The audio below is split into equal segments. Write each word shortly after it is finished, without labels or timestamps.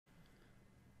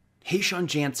Hey, Sean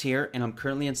Jantz here, and I'm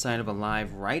currently inside of a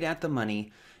live right at the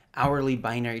money hourly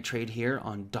binary trade here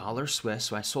on dollar Swiss.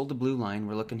 So I sold the blue line.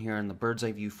 We're looking here on the bird's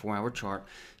eye view 4-hour chart.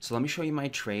 So let me show you my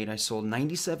trade. I sold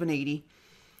 97.80,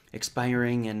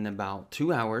 expiring in about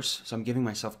 2 hours. So I'm giving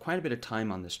myself quite a bit of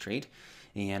time on this trade.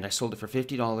 And I sold it for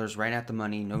 $50 right at the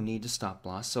money. No need to stop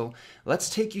loss. So let's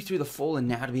take you through the full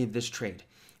anatomy of this trade,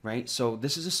 right? So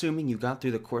this is assuming you got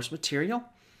through the course material.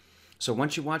 So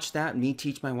once you watch that, me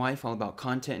teach my wife all about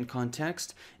content and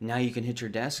context, now you can hit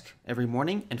your desk every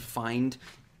morning and find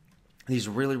these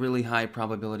really, really high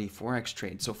probability Forex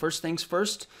trades. So first things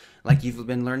first, like you've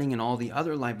been learning in all the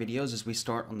other live videos, is we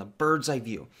start on the bird's eye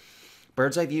view.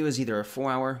 Bird's eye view is either a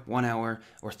 4-hour, 1-hour,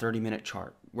 or 30-minute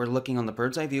chart. We're looking on the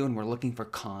bird's eye view and we're looking for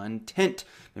content.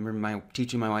 Remember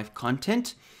teaching my wife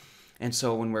content? And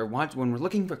so when we're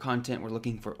looking for content, we're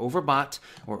looking for overbought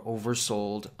or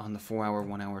oversold on the 4-hour,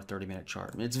 1-hour, 30-minute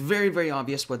chart. And it's very, very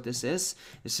obvious what this is.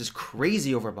 This is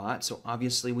crazy overbought. So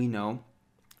obviously we know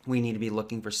we need to be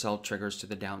looking for sell triggers to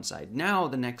the downside. Now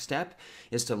the next step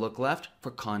is to look left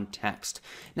for context.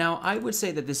 Now I would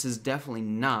say that this is definitely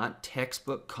not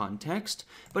textbook context,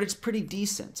 but it's pretty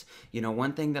decent. You know,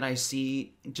 one thing that I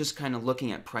see just kind of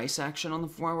looking at price action on the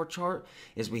 4-hour chart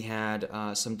is we had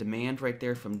some demand right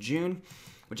there from June,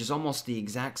 which is almost the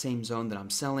exact same zone that I'm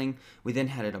selling. We then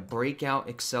had a breakout,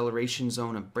 acceleration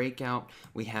zone, a breakout.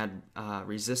 We had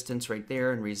resistance right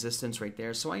there and resistance right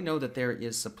there. So I know that there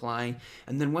is supply.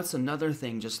 And then what's another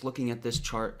thing, just looking at this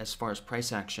chart as far as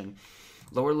price action?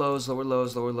 Lower lows, lower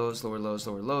lows, lower lows, lower lows,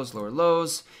 lower lows, lower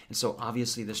lows. And so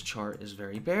obviously this chart is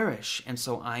very bearish. And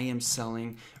so I am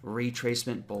selling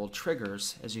retracement bull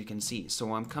triggers, as you can see.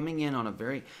 So I'm coming in on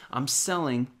I'm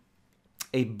selling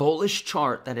a bullish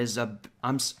chart that is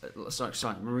I'm sorry,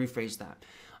 let me rephrase that.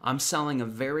 I'm selling a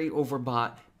very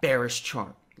overbought bearish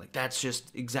chart. Like that's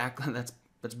just exactly,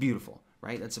 that's beautiful,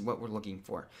 right? That's what we're looking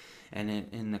for. And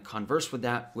in the converse with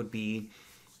that would be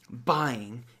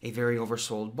buying a very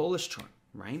oversold bullish chart,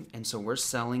 right? And so we're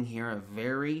selling here a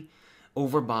very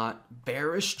overbought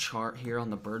bearish chart here on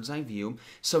the bird's eye view.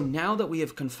 So now that we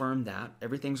have confirmed that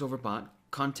everything's overbought,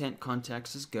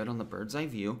 context is good on the bird's eye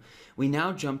view, we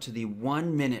now jump to the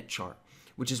 1-minute chart,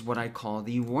 which is what I call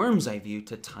the worm's eye view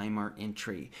to time our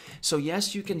entry. So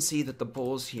yes, you can see that the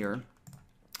bulls here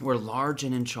were large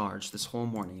and in charge this whole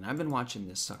morning. And I've been watching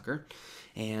this sucker.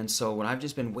 And so what I've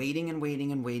just been waiting and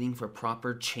waiting and waiting for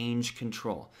proper change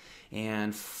control.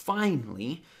 And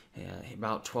finally,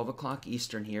 about 12 o'clock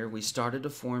Eastern here, we started to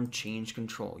form change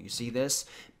control. You see this?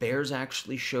 Bears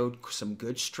actually showed some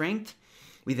good strength.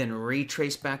 We then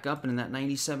retrace back up into that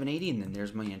 97.80, and then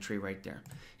there's my entry right there.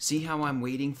 See how I'm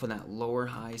waiting for that lower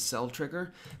high sell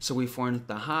trigger? So we formed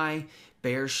the high,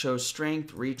 bears show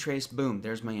strength, retrace, boom,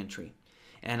 there's my entry.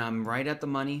 And I'm right at the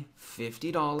money,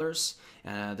 $50.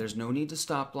 There's no need to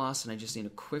stop loss, and I just need a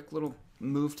quick little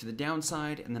move to the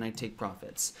downside, and then I take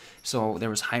profits. So there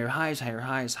was higher highs, higher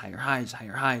highs, higher highs,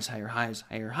 higher highs, higher highs,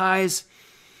 higher highs.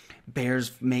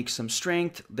 Bears make some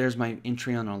strength. There's my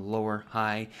entry on a lower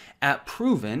high at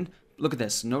proven. Look at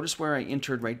this. Notice where I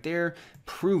entered right there.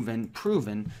 Proven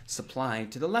supply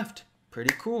to the left.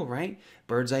 Pretty cool, right?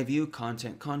 Bird's eye view,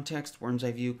 context. Worm's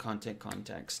eye view,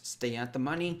 context. Stay at the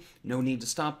money. No need to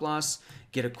stop loss.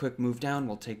 Get a quick move down.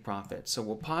 We'll take profit. So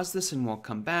we'll pause this and we'll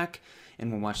come back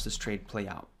and we'll watch this trade play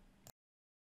out.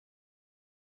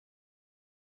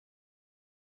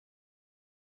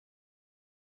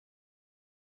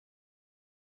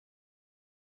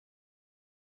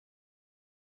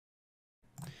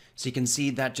 So you can see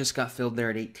that just got filled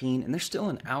there at 18, and there's still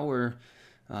an hour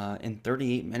and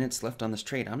 38 minutes left on this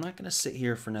trade. I'm not going to sit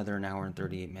here for another hour and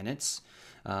 38 minutes.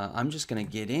 I'm just going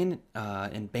to get in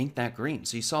and bank that green.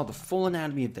 So you saw the full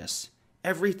anatomy of this.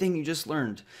 Everything you just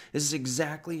learned. This is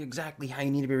exactly how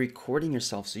you need to be recording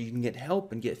yourself so you can get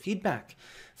help and get feedback.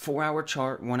 4-hour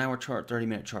chart, 1-hour chart,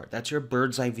 30-minute chart. That's your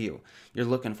bird's eye view. You're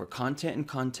looking for content and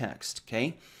context,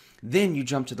 okay? Then you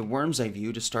jump to the worm's eye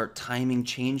view to start timing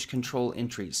change control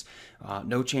entries.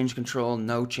 No change control,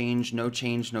 no change, no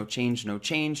change, no change, no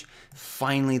change.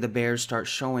 Finally, the bears start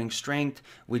showing strength.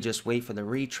 We just wait for the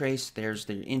retrace. There's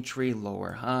the entry,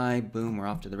 lower high. Boom, we're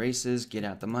off to the races. Get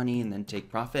out the money and then take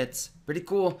profits. Pretty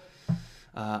cool.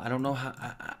 I don't know how,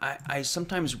 I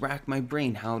sometimes rack my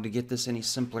brain how to get this any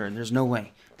simpler, and there's no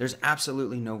way. There's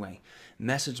absolutely no way.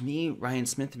 Message me, Ryan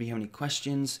Smith, if you have any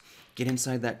questions. Get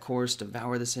inside that course,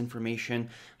 devour this information,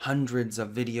 hundreds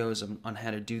of videos on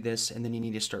how to do this, and then you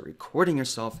need to start recording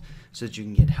yourself so that you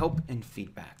can get help and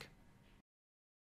feedback.